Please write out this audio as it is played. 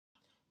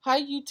Hi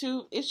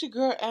YouTube, it's your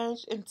girl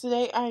Ash, and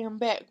today I am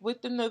back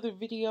with another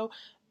video.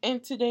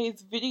 And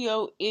today's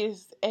video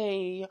is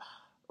a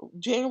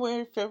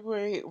January,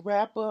 February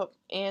wrap up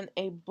and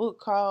a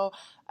book haul.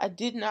 I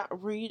did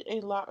not read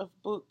a lot of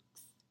books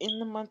in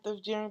the month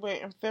of January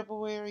and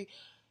February,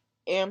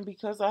 and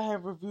because I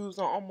have reviews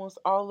on almost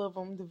all of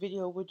them, the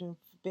video would have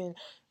been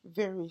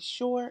very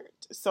short.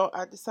 So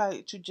I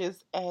decided to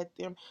just add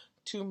them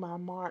to my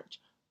March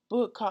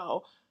book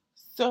haul.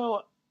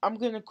 So I'm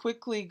going to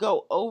quickly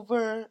go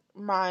over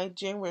my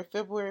January,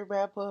 February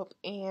wrap up,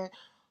 and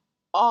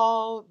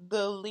all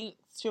the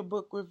links to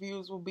book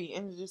reviews will be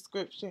in the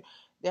description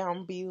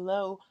down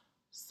below.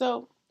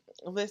 So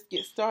let's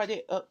get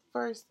started. Up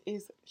first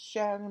is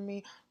Shatter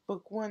Me,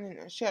 Book 1 in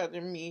the Shatter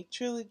Me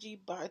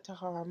trilogy by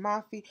Tahara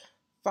Mafi,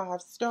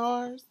 5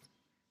 stars.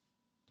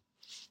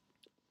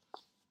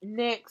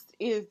 Next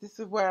is This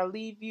Is Where I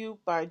Leave You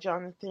by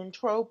Jonathan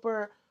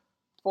Troper,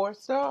 4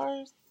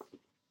 stars.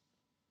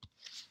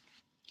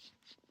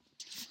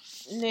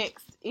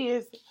 Next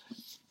is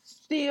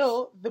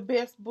still the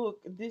best book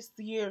this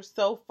year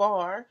so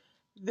far,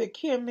 The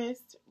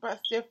Chemist by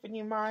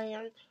Stephanie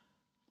Meyer,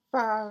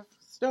 5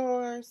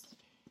 stars.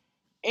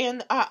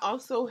 And I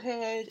also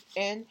had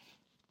an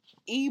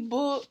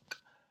ebook,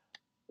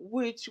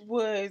 which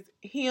was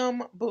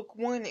Him, Book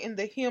 1 in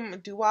the Him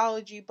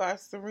duology by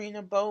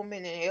Serena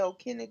Bowman and L.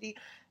 Kennedy,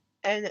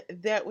 and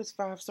that was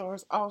 5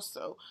 stars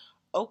also.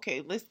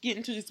 Okay, let's get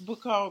into this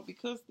book haul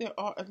because there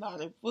are a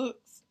lot of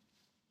books.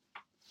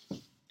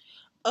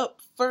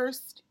 Up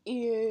first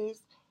is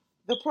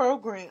The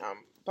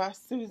Program by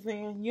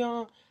Suzanne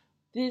Young.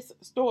 This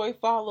story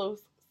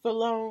follows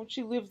Salome.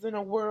 She lives in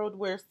a world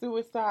where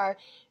suicide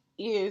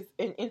is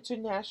an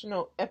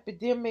international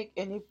epidemic,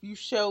 and if you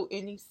show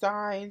any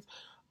signs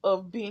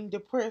of being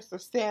depressed or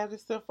sad or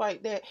stuff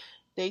like that,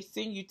 they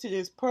send you to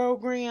this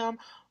program.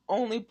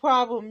 Only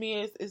problem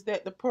is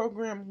that the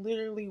program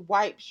literally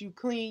wipes you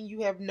clean.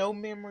 You have no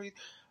memories,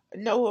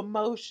 no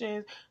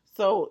emotions.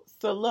 So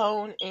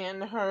Salome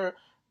and her,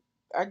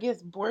 I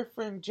guess,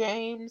 boyfriend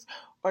James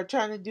are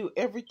trying to do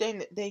everything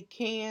that they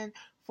can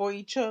for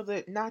each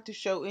other not to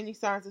show any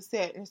signs of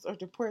sadness or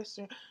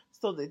depression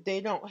so that they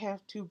don't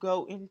have to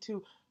go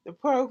into the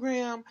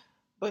program,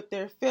 but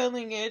they're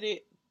failing at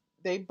it.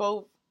 They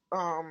both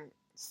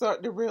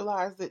start to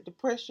realize that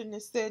depression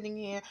is setting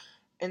in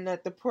and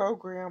that the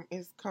program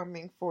is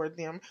coming for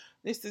them.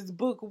 This is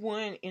book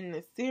 1 in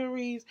the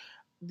series.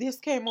 This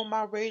came on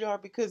my radar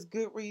because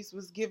Goodreads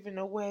was giving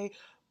away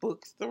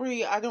books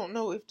 3. I don't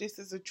know if this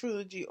is a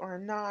trilogy or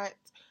not.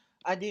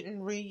 I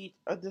didn't read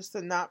the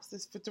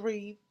synopsis for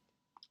 3.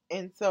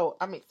 And so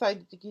I'm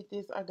excited to get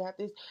this. I got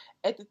this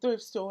at the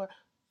thrift store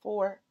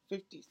for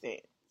 50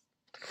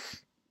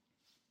 cents.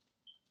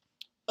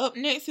 Up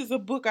next is a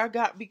book I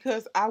got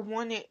because I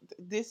wanted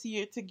this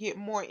year to get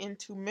more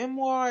into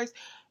memoirs,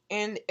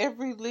 and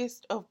every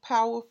list of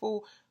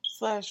powerful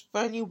slash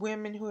funny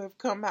women who have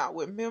come out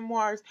with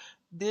memoirs,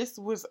 this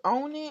was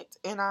on it,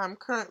 and I'm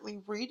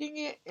currently reading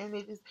it, and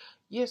it is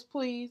Yes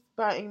Please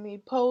by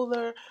Amy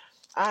Poehler.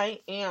 I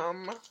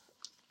am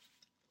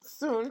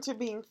soon to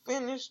being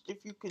finished.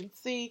 If you can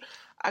see,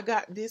 I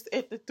got this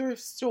at the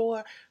thrift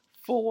store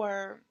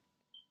for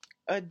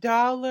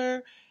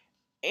 $1,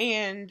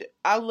 and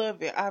I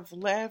love it. I've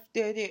laughed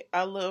at it.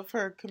 I love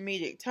her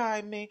comedic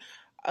timing.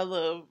 I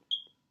love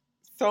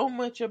so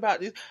much about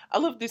this. I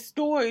love the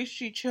story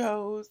she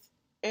chose,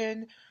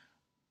 and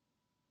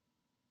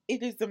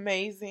it is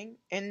amazing.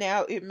 And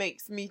now it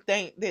makes me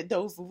think that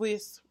those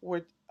lists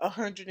were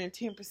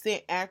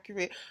 110%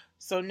 accurate.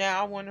 So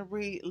now I want to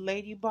read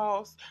Lady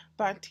Boss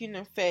by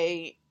Tina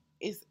Fey,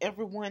 Is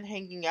Everyone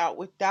Hanging Out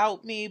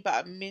Without Me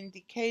by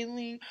Mindy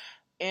Kaling,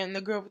 and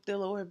The Girl with the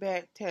Lower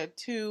Back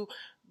Tattoo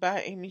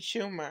by Amy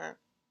Schumer.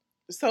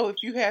 So if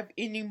you have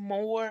any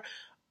more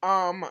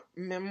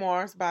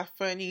memoirs by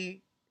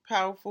funny,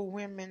 powerful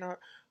women or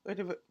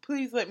whatever,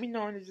 please let me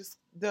know in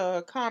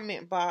the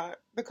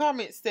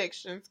comment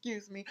section,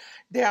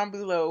 down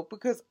below,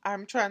 because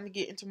I'm trying to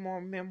get into more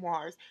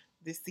memoirs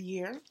this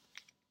year.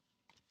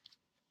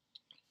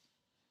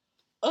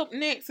 Up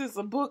next is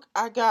a book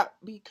I got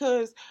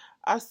because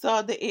I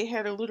saw that it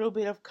had a little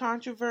bit of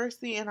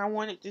controversy and I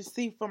wanted to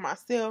see for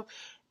myself.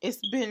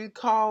 It's been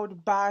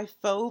called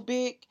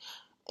biphobic,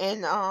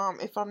 and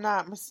if I'm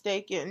not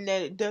mistaken,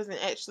 that it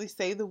doesn't actually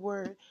say the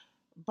word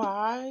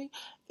bi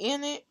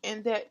in it,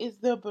 and that is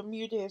The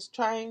Bermuda's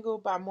Triangle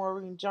by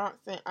Maureen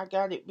Johnson. I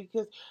got it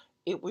because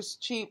it was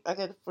cheap. I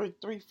got it for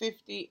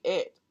 $3.50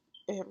 at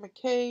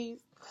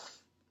McKay's.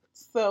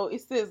 So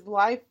it says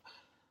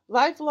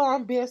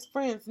lifelong best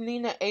friends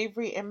Nina,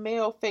 Avery, and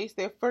Mel face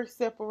their first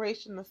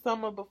separation the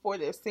summer before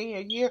their senior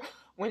year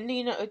when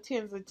Nina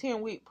attends a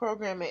 10-week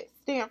program at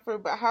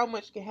Stanford. But how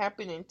much can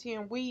happen in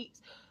 10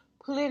 weeks?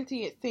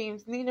 Plenty, it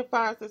seems. Nina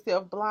finds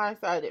herself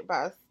blindsided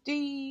by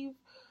Steve,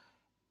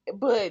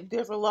 but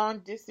there's a long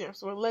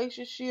distance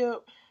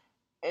relationship.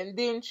 And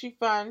then she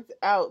finds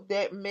out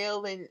that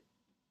Mel and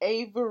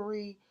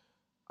Avery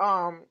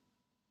have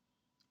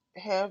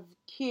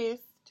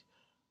kissed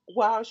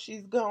while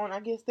she's gone. I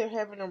guess they're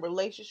having a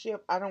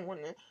relationship. I don't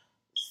want to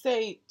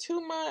say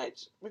too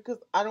much because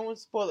I don't want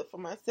to spoil it for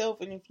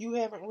myself. And if you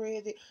haven't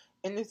read it,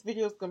 and this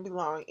video is going to be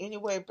long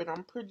anyway, but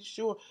I'm pretty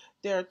sure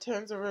there are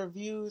tons of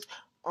reviews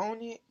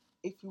on it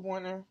if you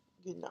want to,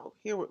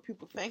 hear what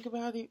people think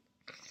about it.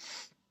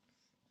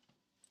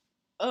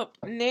 Up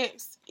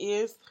next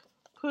is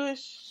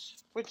Push,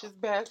 which is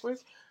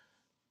backwards.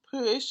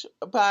 Push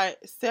by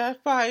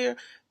Sapphire.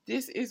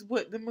 This is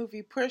what the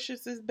movie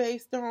Precious is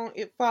based on.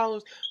 It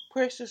follows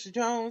Precious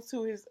Jones,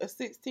 who is a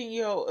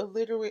 16-year-old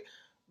illiterate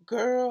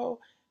girl,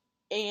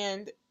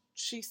 and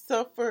she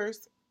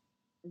suffers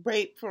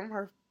rape from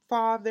her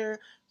father.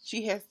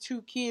 She has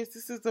 2 kids.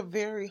 This is a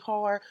very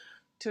hard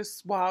to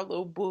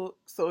swallow book.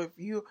 So if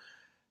you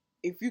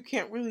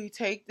can't really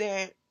take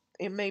that,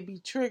 it may be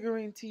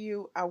triggering to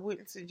you. I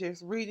wouldn't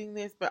suggest reading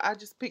this, but I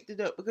just picked it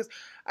up because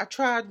I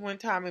tried one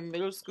time in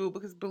middle school,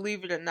 because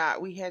believe it or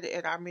not, we had it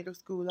at our middle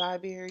school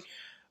library,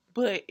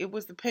 but it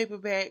was the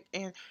paperback,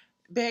 and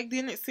back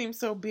then it seemed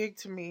so big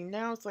to me.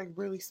 Now it's like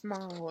really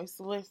small. I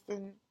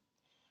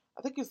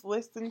think it's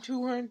less than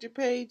 200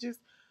 pages,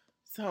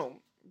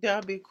 so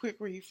that'll be a quick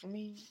read for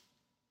me.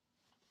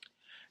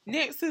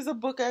 Next is a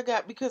book I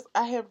got because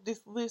I have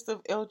this list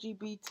of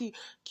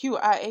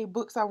LGBTQIA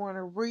books I want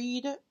to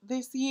read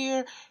this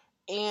year,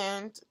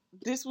 and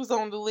this was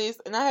on the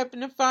list, and I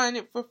happened to find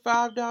it for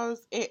 $5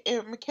 at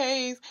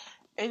McKay's,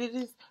 and it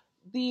is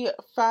The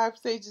 5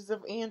 Stages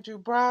of Andrew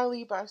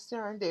Briley by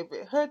Sean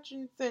David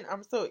Hutchinson.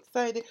 I'm so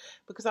excited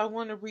because I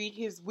want to read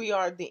his We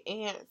Are the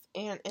Ants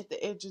and At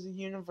the Edge of the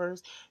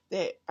Universe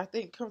that I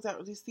think comes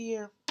out this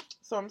year.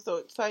 So I'm so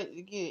excited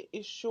to get it.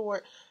 It's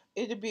short.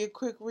 It'll be a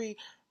quick read.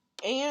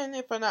 And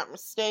if I'm not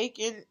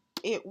mistaken,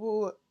 it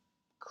will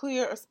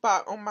clear a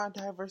spot on my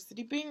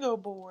diversity bingo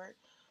board.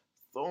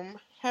 So I'm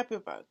happy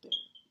about that.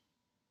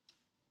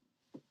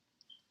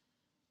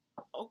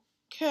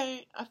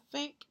 Okay, I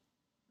think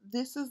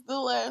this is the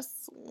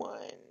last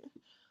one.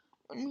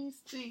 Let me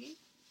see.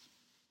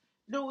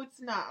 No, it's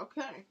not.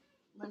 Okay.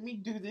 Let me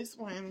do this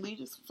one and leave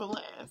this for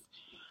last.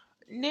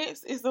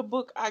 Next is a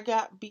book I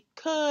got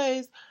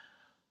because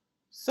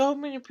so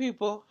many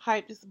people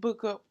hype this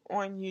book up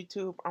on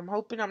YouTube. I'm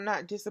hoping I'm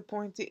not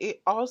disappointed.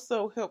 It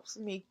also helps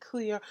me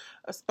clear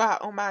a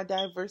spot on my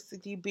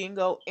diversity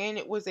bingo, and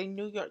it was a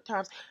New York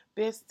Times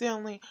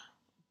best-selling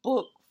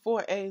book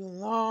for a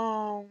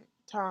long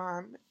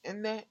time,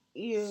 and that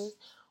is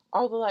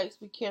All the Lights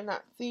We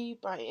Cannot See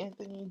by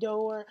Anthony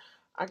Doerr.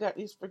 I got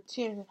this for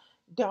 $10.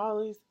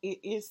 It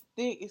is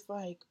thick. It's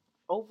like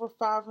over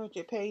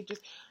 500 pages,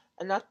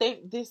 and I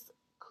think this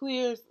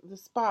clears the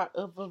spot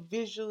of a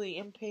visually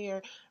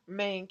impaired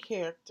main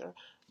character.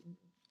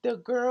 The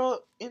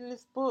girl in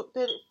this book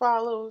that it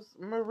follows,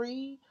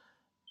 Marie,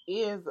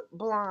 is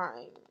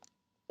blind.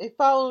 It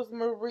follows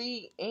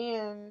Marie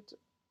and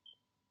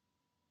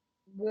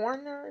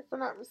Warner, if I'm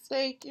not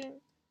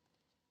mistaken.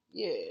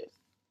 Yes.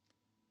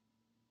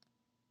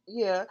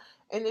 Yeah,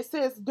 and it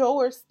says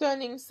Doerr's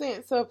stunning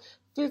sense of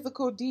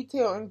physical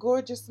detail and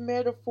gorgeous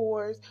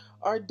metaphors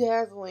are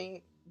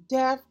dazzling,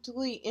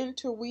 deftly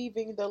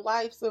interweaving the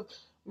lives of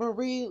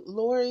Marie,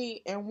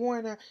 Laurie, and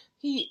Warner.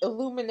 He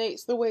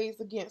illuminates the ways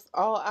against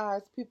all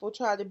odds people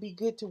try to be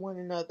good to one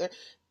another.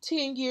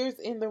 10 years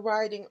in the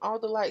writing, All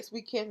the Lights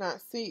We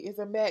Cannot See is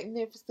a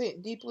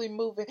magnificent, deeply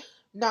moving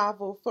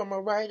novel from a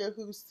writer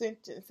whose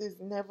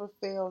sentences never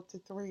fail to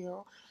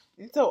thrill.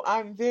 And so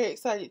I'm very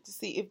excited to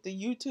see if the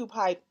YouTube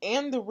hype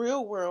and the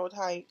real world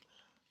hype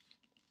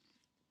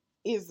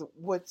is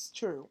what's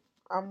true.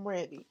 I'm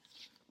ready.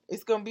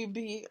 It's going to be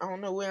big. I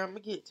don't know where I'm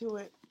going to get to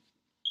it.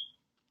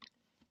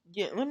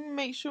 Yeah, let me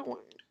make sure.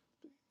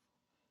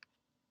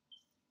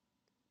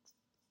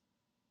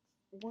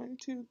 1,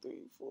 2,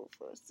 3, 4,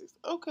 5, 6.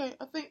 Okay,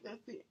 I think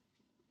that's it.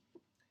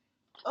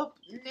 Up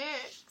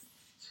next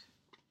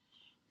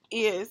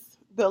is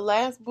the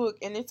last book,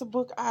 and it's a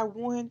book I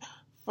won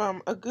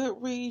from a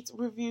Goodreads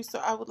review, so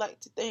I would like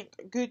to thank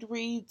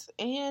Goodreads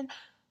and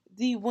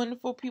the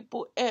wonderful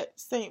people at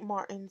St.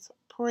 Martin's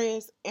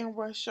Press and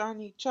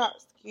Rashani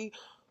Chotsky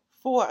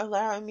for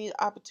allowing me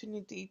the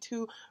opportunity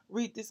to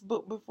read this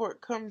book before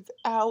it comes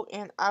out,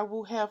 and I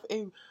will have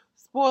a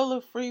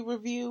spoiler-free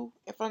review,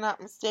 if I'm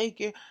not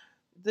mistaken,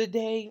 the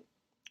day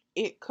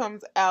it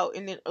comes out,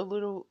 and then a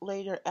little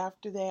later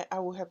after that I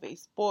will have a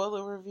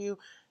spoiler review,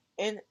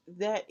 and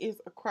that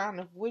is A Crown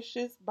of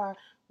Wishes by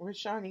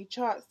Rashani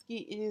Chotsky.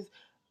 It is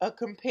a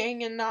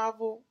companion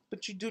novel,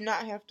 but you do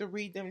not have to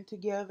read them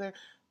together,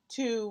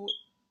 to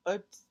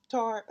a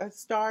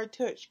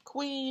Star-Touched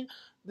Queen.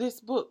 This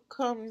book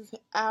comes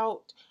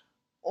out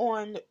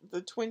on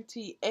the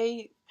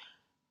 28th,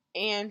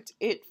 and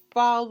it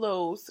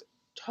follows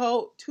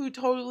two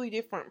totally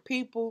different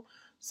people.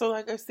 So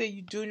like I said,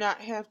 you do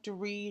not have to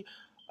read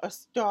a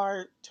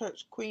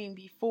Star-Touched Queen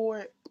before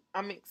it.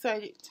 I'm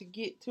excited to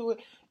get to it.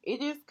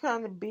 It is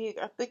kind of big.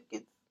 I think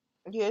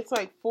it's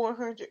like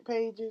 400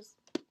 pages.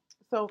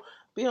 So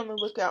be on the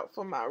lookout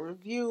for my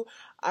review.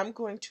 I'm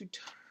going to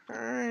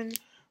turn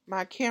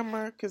my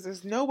camera because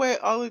there's no way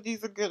all of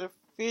these are going to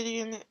fit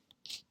in it.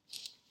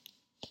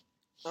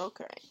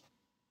 Okay.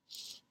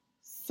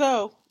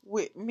 So,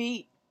 with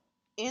me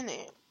in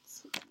it.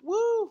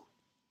 Woo!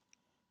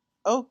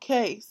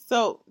 Okay,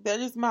 so that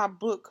is my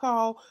book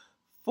haul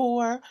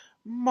for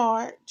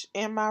March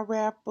and my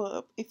wrap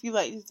up. If you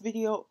like this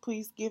video,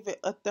 please give it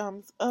a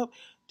thumbs up.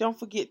 Don't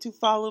forget to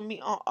follow me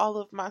on all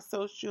of my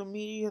social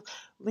media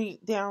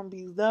linked down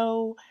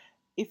below.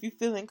 If you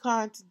feel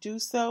inclined to do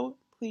so,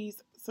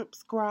 please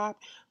subscribe.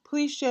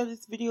 Please share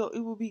this video. It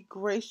will be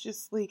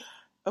graciously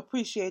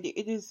appreciated.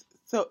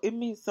 It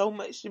means so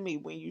much to me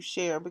when you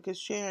share, because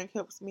sharing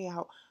helps me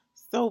out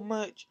so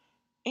much.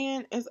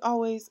 And as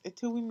always,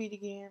 until we meet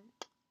again,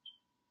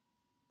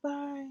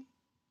 bye.